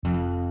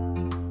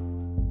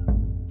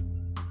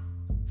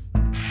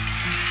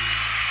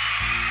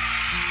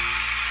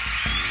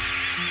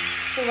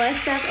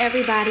What's up,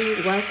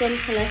 everybody? Welcome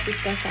to Let's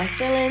Discuss Our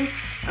Feelings.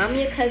 I'm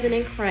your cousin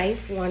in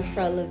Christ,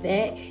 Juantra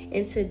Levette,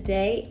 and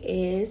today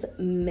is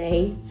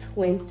May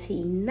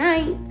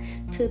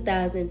 29th,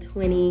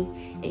 2020,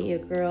 and your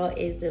girl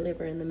is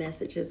delivering the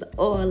messages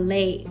all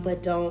late,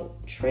 but don't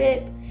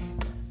trip.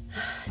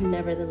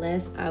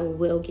 Nevertheless, I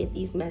will get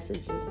these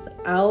messages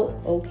out,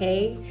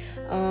 okay?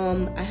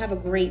 I have a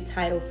great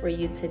title for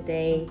you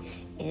today,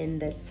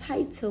 and the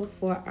title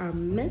for our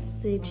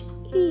message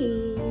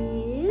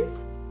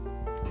is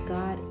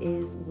God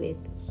is with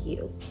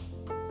you.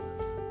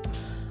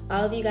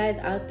 All of you guys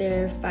out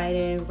there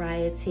fighting,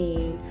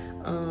 rioting,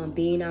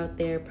 being out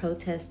there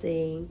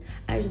protesting,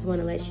 I just want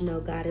to let you know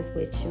God is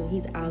with you.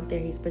 He's out there.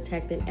 He's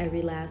protecting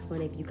every last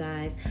one of you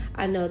guys.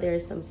 I know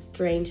there's some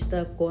strange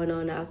stuff going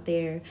on out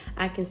there.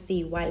 I can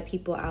see white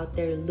people out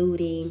there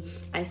looting.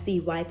 I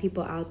see white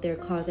people out there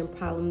causing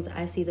problems.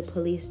 I see the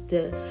police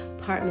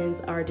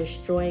departments are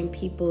destroying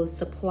people's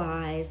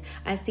supplies.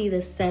 I see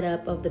the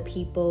setup of the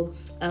people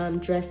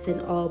dressed in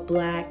all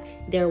black.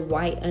 They're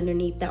white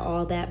underneath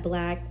all that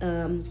black.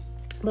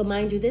 But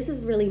mind you, this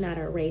is really not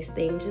a race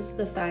thing, just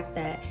the fact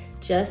that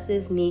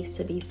justice needs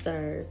to be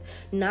served,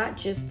 not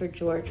just for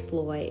George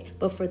Floyd,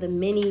 but for the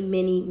many,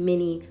 many,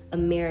 many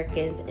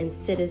Americans and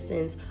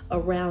citizens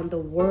around the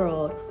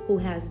world who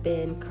has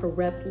been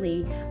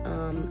corruptly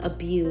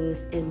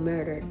abused and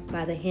murdered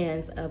by the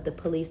hands of the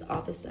police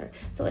officer.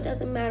 So it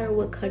doesn't matter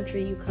what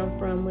country you come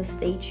from, what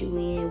state you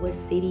in, what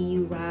city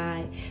you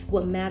ride.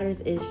 What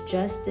matters is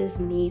justice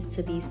needs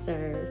to be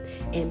served,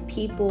 and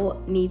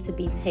people need to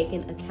be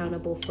taken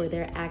accountable for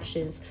their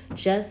actions,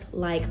 just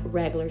like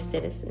regular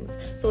citizens.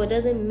 So it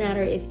doesn't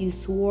matter if you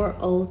swore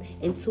oath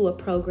into a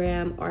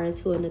program or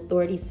into an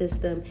authority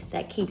system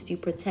that keeps you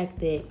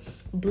protected.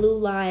 Blue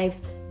lives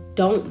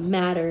don't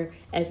matter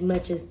as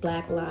much as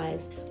black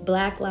lives.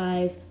 Black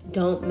lives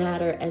don't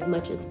matter as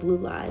much as blue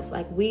lives.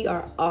 Like, we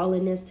are all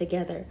in this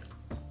together.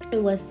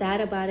 And what's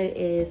sad about it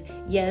is,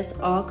 yes,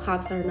 all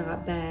cops are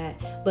not bad,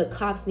 but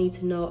cops need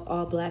to know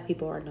all black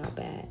people are not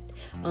bad.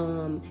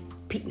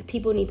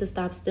 People need to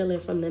stop stealing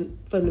from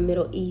the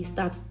Middle East,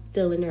 stop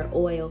stealing their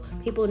oil.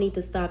 People need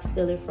to stop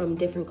stealing from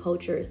different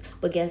cultures.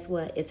 But guess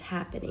what? It's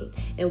happening.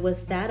 And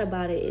what's sad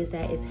about it is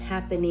that it's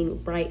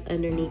happening right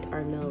underneath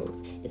our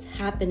nose. It's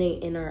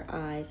happening in our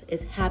eyes.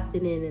 It's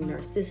happening in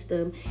our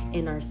system,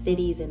 in our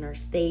cities, in our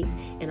states,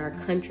 in our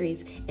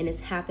countries. And it's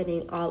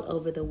happening all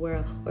over the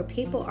world, where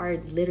people are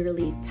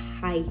literally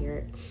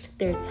tired.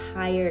 They're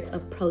tired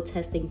of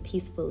protesting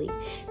peacefully.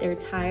 They're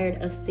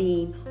tired of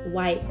seeing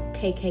white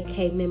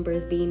KKK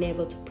members being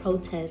able to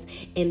protest,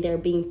 and they're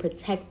being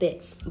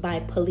protected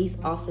by police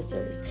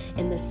officers.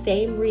 And the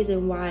same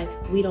reason why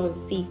we don't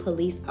see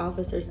police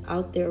officers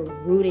out there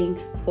rooting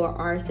for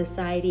our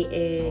society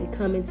and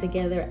coming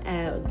together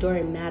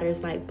during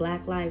matters like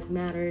Black Lives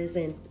Matters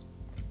and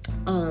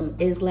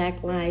Islam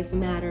Lives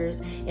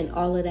Matters and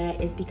all of that,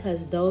 is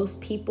because those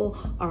people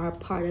are a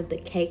part of the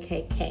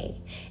KKK.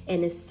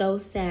 And it's so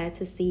sad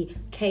to see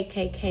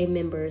KKK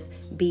members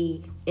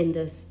be in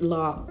this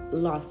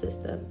law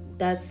system.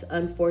 That's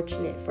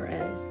unfortunate for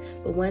us.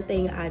 But one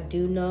thing I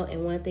do know,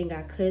 and one thing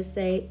I could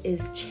say,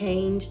 is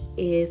change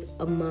is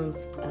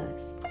amongst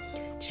us.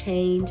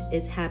 Change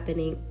is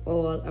happening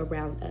all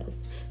around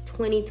us.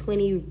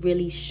 2020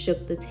 really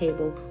shook the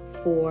table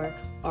for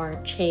our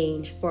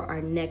change, for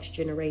our next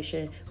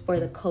generation,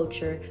 for the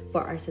culture,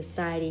 for our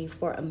society,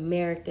 for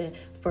America,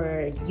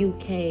 for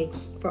UK,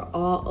 for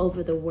all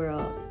over the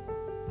world.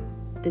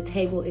 The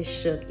table is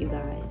shook, you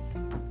guys.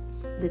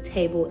 The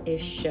table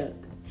is shook.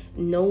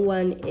 No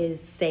one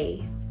is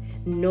safe.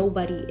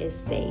 Nobody is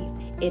safe.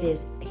 It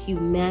is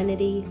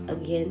humanity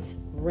against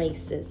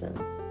racism.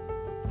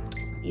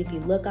 If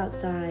you look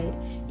outside,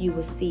 you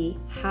will see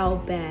how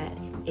bad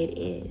it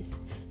is.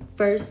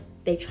 First,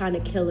 they're trying to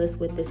kill us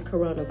with this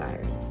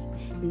coronavirus.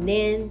 And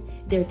then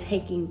they're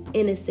taking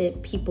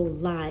innocent people's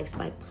lives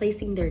by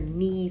placing their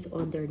knees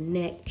on their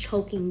neck,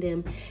 choking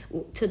them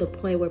to the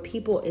point where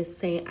people is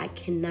saying, I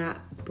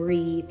cannot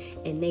breathe,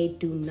 and they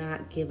do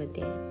not give a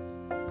damn.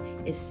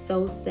 It's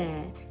so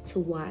sad to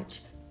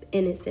watch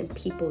innocent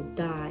people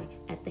die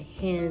at the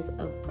hands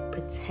of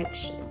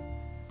protection.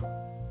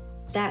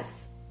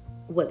 That's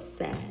what's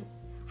sad.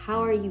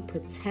 How are you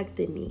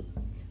protecting me?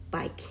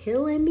 By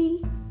killing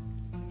me?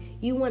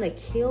 You want to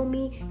kill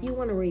me? You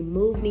want to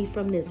remove me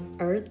from this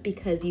earth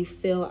because you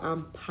feel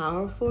I'm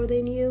powerful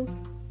than you?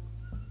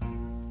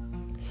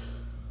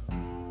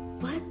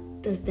 What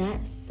does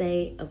that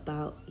say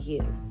about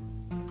you?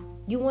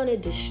 You want to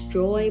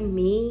destroy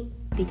me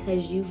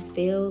because you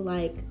feel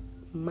like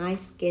my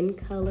skin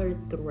color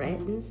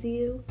threatens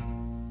you?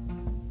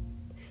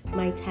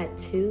 My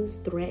tattoos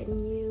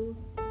threaten you?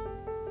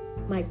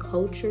 My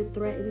culture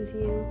threatens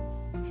you?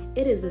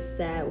 It is a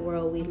sad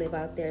world we live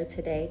out there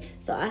today.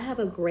 So I have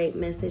a great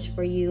message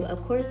for you.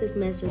 Of course, this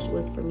message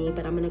was for me,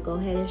 but I'm going to go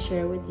ahead and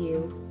share with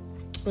you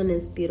on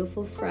this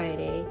beautiful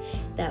Friday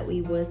that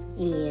we was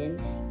in,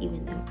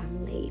 even though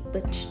I'm late,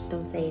 but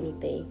don't say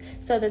anything.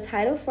 So the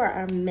title for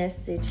our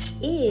message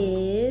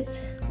is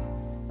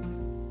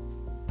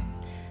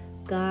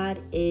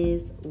God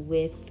is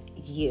with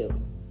you.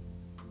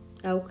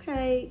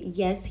 Okay,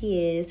 yes,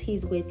 he is.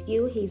 He's with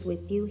you. He's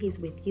with you. He's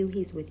with you.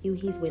 He's with you.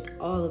 He's with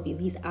all of you.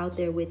 He's out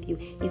there with you.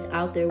 He's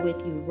out there with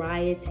you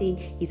rioting.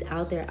 He's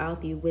out there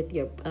with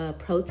your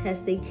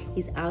protesting.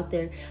 He's out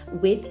there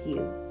with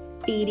you,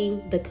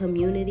 feeding the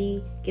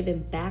community, giving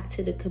back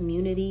to the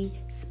community,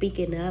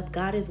 speaking up.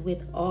 God is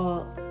with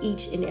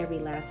each and every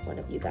last one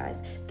of you guys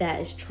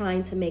that is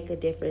trying to make a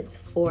difference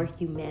for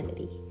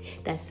humanity.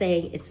 That's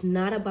saying it's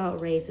not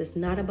about race. It's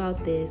not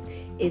about this.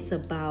 It's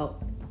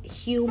about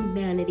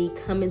humanity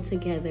coming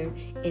together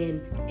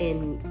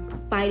and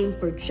fighting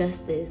for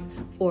justice,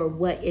 for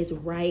what is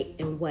right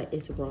and what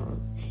is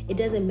wrong. It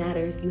doesn't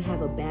matter if you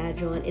have a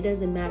badge on. It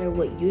doesn't matter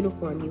what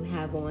uniform you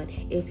have on.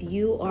 If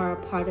you are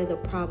a part of the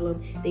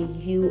problem, then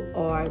you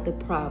are the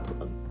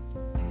problem.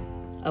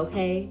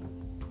 Okay?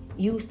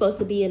 You're supposed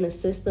to be in a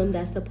system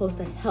that's supposed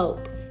to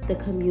help the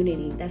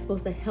community, that's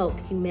supposed to help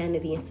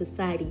humanity and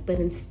society, but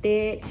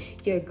instead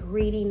your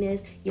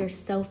greediness, your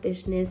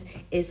selfishness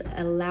is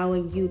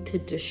allowing you to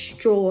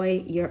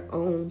destroy your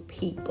own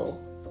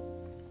people.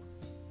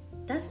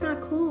 That's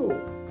not cool.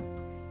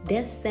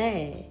 That's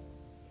sad,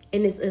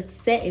 and it's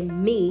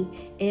upsetting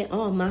me and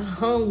all my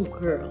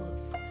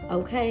homegirls.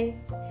 Okay,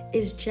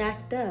 it's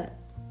jacked up.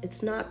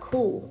 It's not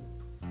cool.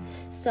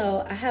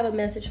 So I have a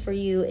message for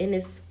you, and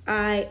it's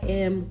I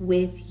am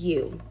with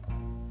you.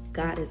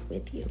 God is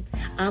with you.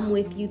 I'm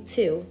with you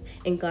too,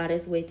 and God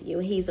is with you.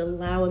 He's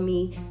allowing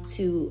me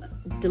to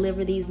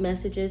deliver these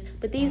messages,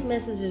 but these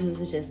messages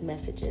are just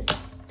messages.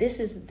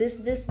 These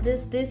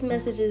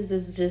messages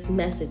is just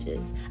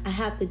messages. I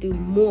have to do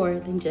more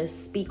than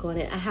just speak on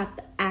it. I have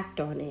to act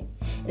on it.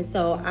 And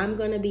so I'm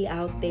going to be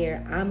out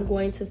there. I'm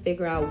going to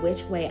figure out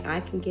which way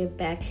I can give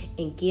back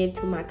and give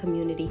to my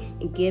community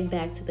and give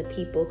back to the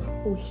people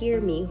who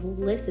hear me, who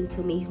listen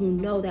to me, who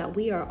know that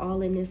we are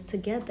all in this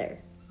together.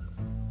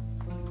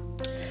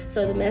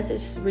 So the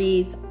message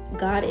reads,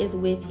 God is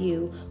with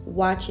you,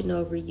 watching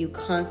over you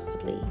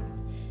constantly.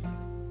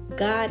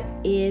 God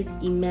is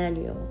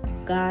Emmanuel,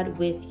 God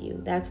with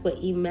you. That's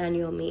what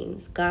Emmanuel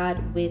means,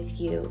 God with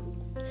you.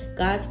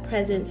 God's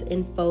presence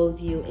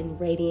enfolds you in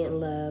radiant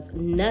love.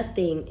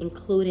 Nothing,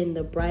 including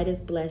the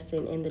brightest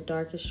blessing and the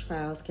darkest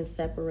trials, can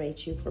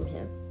separate you from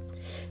him.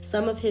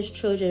 Some of his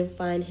children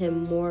find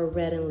him more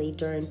readily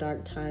during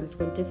dark times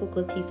when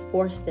difficulties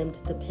force them to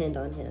depend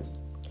on him.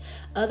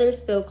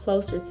 Others feel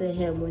closer to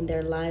him when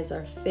their lives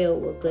are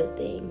filled with good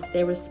things.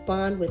 They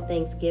respond with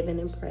thanksgiving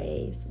and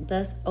praise,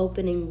 thus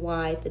opening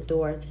wide the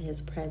door to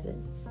his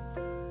presence.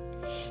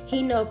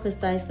 He knows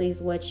precisely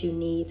what you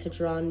need to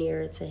draw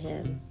nearer to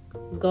him.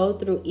 Go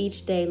through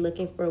each day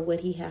looking for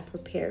what he has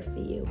prepared for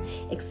you.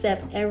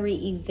 Accept every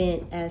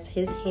event as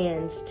his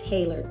hands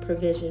tailored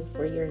provision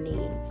for your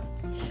needs.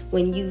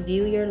 When you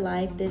view your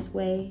life this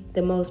way,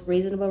 the most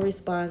reasonable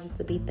response is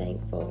to be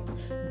thankful.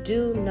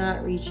 Do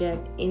not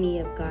reject any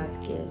of God's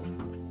gifts.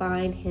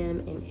 Find him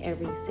in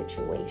every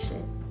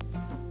situation.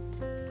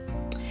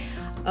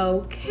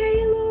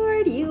 Okay,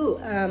 Lord,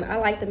 I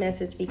like the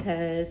message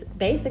because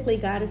basically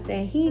God is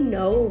saying he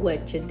knows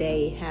what your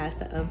day has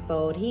to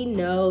unfold. He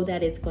knows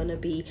that it's going to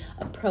be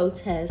a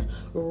protest,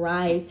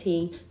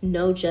 rioting,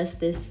 no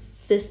justice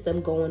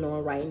system going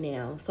on right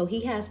now. So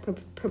he has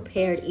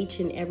prepared each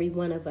and every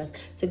one of us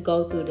to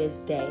go through this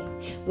day,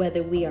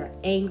 whether we are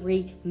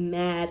angry,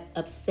 mad,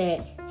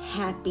 upset,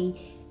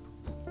 happy,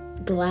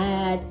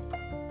 glad.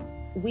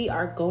 We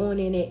are going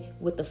in it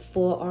with the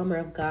full armor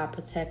of God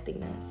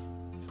protecting us.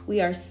 We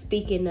are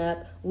speaking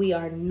up. We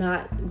are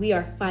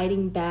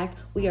fighting back.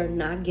 We are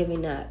not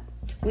giving up.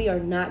 We are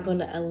not going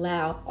to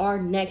allow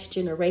our next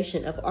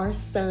generation of our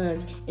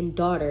sons and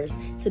daughters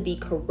to be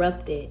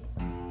corrupted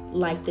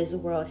like this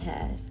world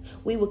has.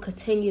 We will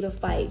continue to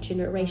fight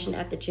generation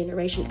after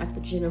generation after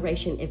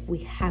generation if we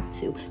have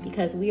to,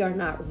 because we are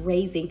not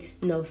raising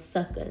no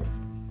suckers.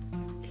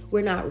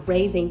 We're not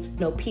raising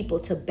no people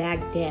to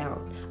back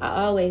down.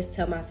 I always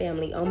tell my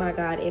family, oh my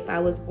God, if I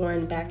was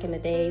born back in the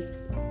days,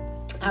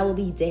 I will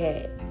be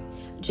dead.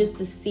 Just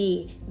to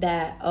see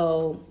that,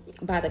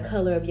 by the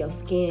color of your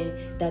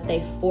skin, that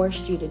they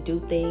forced you to do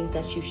things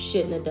that you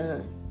shouldn't have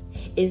done.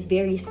 It's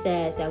very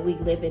sad that we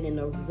live in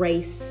a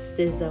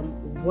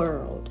racism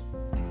world.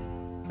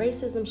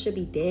 Racism should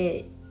be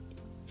dead.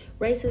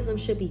 Racism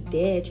should be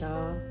dead,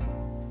 y'all.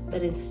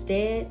 But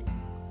instead,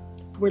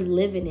 we're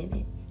living in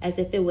it as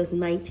if it was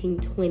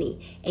 1920,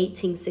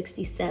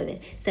 1867,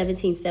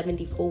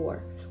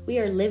 1774. We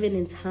are living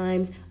in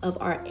times of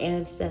our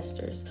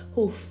ancestors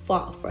who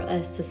fought for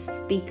us to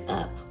speak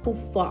up, who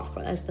fought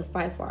for us to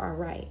fight for our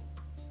right.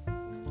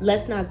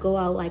 Let's not go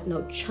out like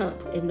no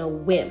chumps and no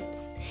wimps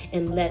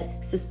and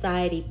let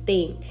society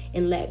think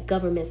and let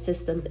government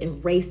systems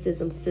and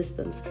racism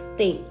systems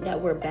think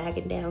that we're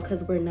backing down,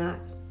 because we're not.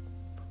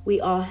 We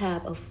all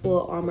have a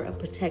full armor of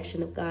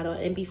protection of God on.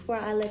 And before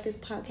I let this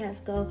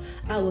podcast go,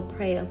 I will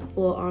pray a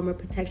full armor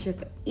protection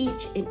for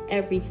each and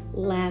every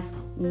last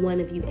one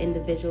of you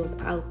individuals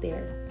out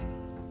there,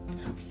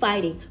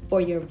 fighting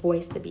for your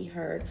voice to be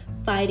heard,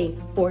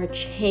 fighting for a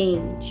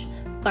change,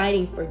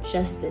 fighting for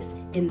justice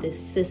in this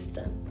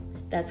system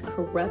that's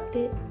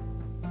corrupted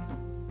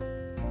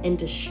and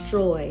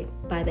destroyed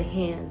by the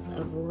hands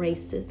of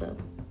racism.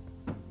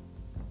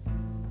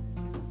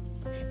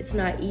 It's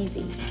not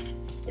easy.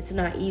 It's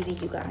not easy,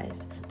 you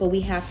guys, but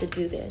we have to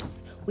do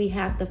this. We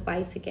have to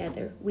fight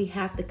together. We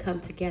have to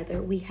come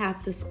together. We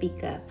have to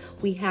speak up.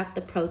 We have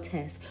to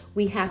protest.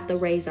 We have to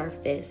raise our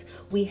fists.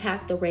 We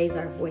have to raise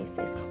our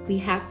voices. We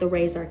have to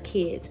raise our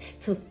kids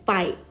to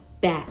fight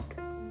back.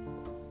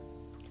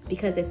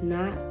 Because if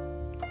not,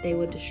 they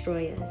would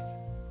destroy us.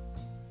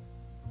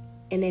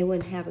 And they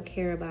wouldn't have a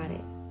care about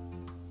it.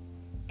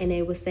 And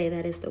they would say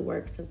that it's the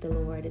works of the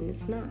Lord, and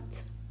it's not.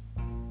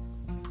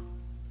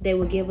 They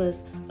will give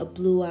us a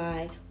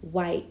blue-eyed,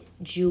 white,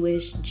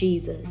 Jewish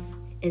Jesus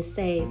and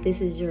say,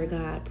 this is your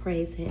God,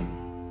 praise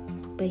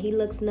him. But he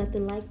looks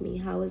nothing like me.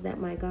 How is that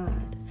my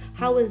God?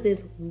 How is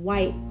this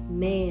white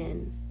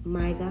man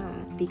my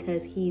God?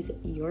 Because he's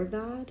your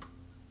God?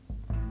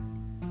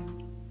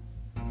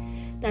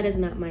 That is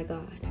not my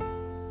God.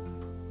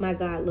 My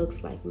God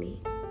looks like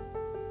me.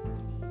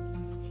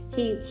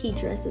 He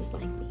dresses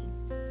like me.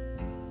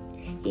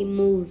 He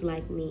moves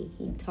like me.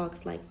 He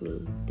talks like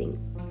me.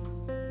 Thinks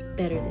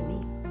better than me.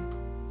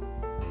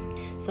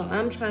 So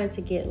I'm trying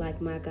to get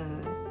like my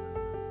God,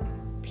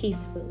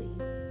 peacefully.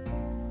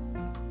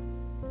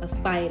 A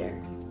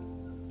fighter,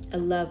 a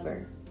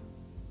lover,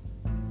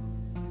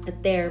 a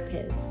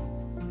therapist.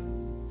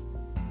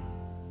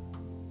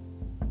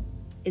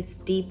 It's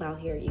deep out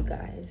here, you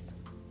guys.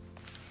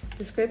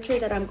 The scripture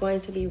that I'm going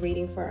to be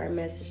reading for our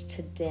message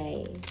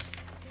today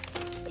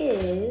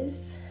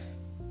is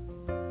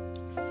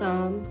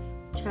Psalms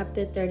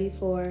chapter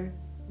 34,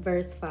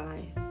 verse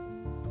 5.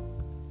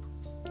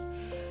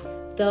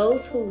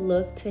 Those who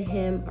look to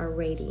him are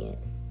radiant.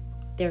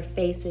 Their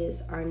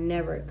faces are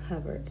never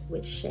covered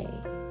with shame.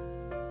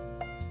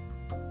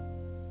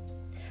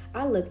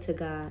 I look to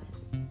God.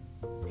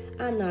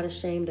 I'm not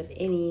ashamed of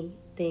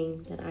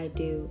anything that I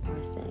do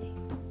or say.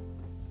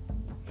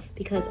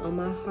 Because on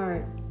my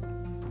heart,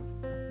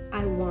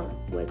 I want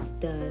what's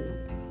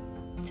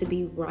done to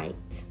be right.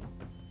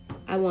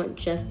 I want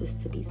justice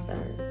to be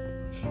served.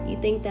 You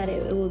think that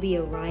it will be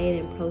a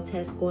riot and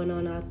protest going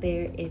on out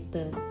there if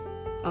the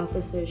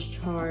officers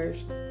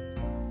charged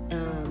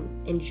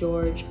in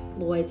George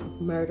Floyd's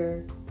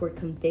murder were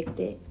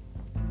convicted?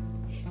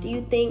 Do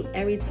you think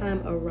every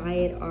time a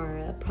riot or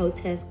a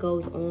protest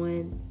goes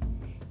on,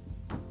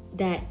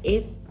 that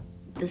if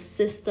the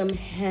system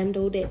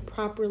handled it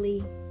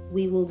properly,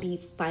 we will be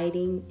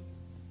fighting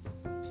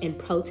and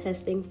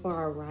protesting for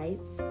our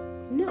rights?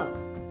 No,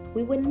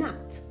 we would not.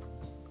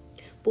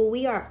 But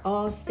we are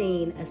all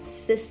seeing a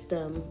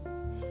system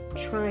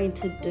trying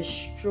to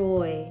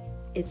destroy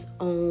its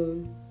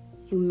own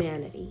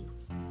humanity.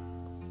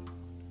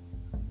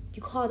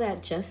 You call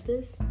that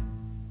justice?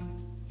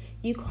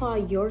 You call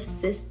your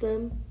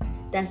system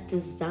that's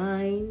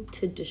designed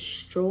to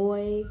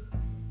destroy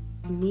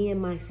me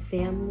and my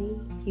family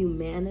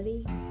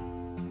humanity?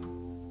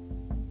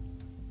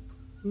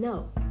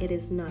 No, it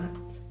is not.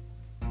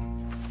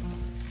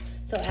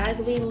 So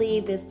as we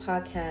leave this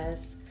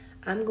podcast,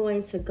 I'm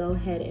going to go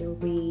ahead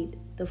and read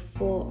the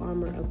full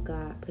armor of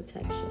God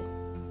protection.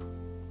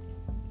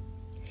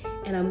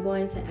 And I'm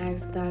going to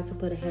ask God to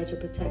put a hedge of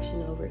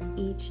protection over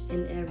each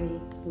and every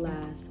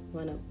last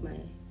one of my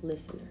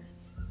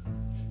listeners,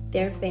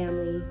 their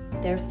family,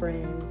 their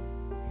friends,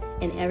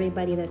 and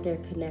everybody that they're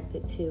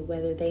connected to,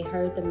 whether they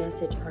heard the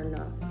message or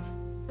not.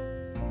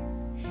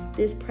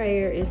 This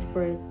prayer is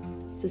for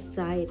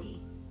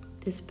society.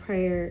 This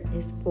prayer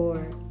is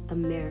for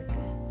America.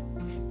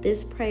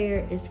 This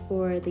prayer is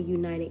for the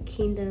United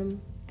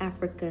Kingdom,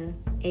 Africa,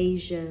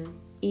 Asia,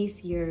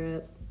 East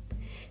Europe.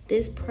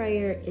 This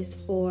prayer is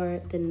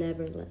for the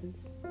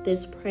Netherlands.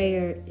 This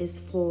prayer is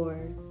for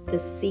the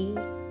sea,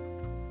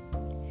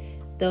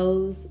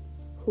 those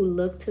who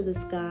look to the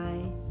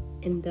sky,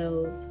 and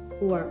those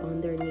who are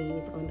on their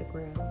knees on the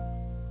ground.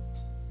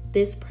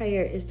 This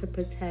prayer is to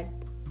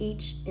protect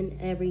each and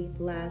every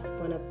last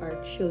one of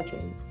our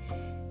children,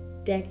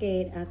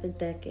 decade after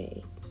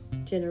decade,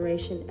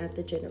 generation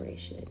after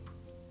generation.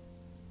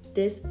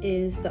 This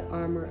is the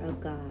armor of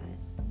God.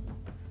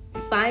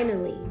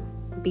 Finally,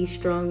 be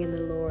strong in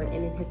the Lord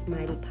and in his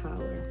mighty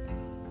power.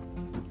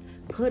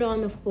 Put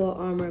on the full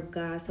armor of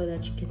God so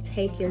that you can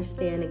take your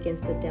stand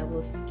against the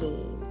devil's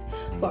schemes.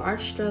 For our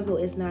struggle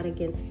is not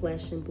against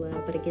flesh and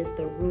blood, but against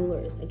the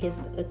rulers,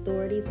 against the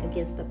authorities,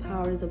 against the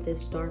powers of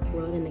this dark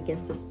world, and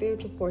against the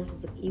spiritual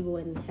forces of evil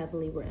in the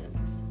heavenly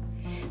realms.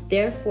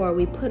 Therefore,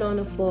 we put on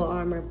the full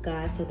armor of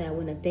God so that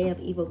when a day of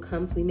evil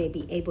comes, we may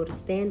be able to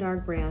stand our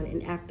ground,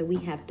 and after we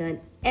have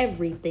done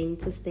everything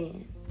to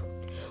stand.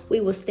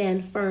 We will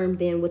stand firm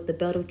then with the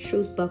belt of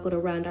truth buckled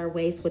around our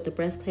waist, with the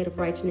breastplate of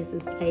righteousness in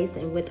place,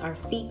 and with our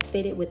feet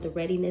fitted with the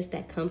readiness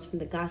that comes from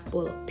the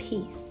gospel of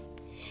peace.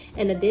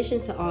 In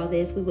addition to all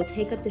this, we will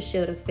take up the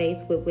shield of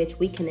faith with which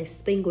we can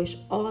extinguish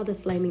all the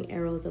flaming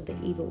arrows of the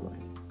evil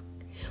one.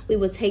 We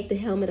will take the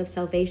helmet of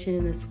salvation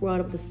and the sword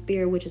of the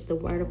Spirit, which is the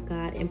word of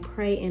God, and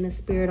pray in the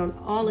Spirit on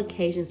all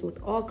occasions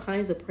with all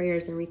kinds of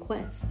prayers and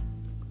requests.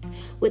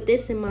 With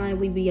this in mind,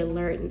 we be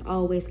alert and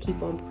always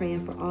keep on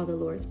praying for all the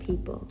Lord's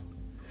people.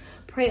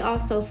 Pray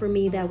also for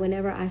me that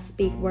whenever I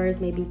speak, words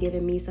may be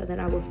given me so that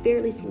I will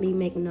fearlessly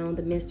make known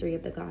the mystery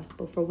of the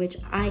gospel, for which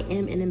I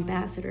am an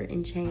ambassador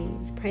in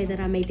chains. Pray that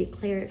I may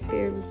declare it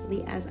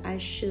fearlessly as I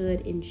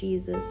should in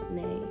Jesus'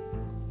 name.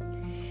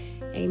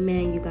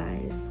 Amen, you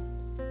guys.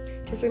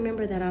 Just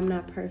remember that I'm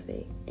not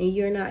perfect and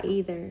you're not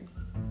either.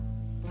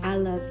 I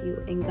love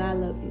you and God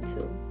loves you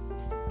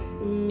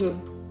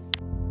too.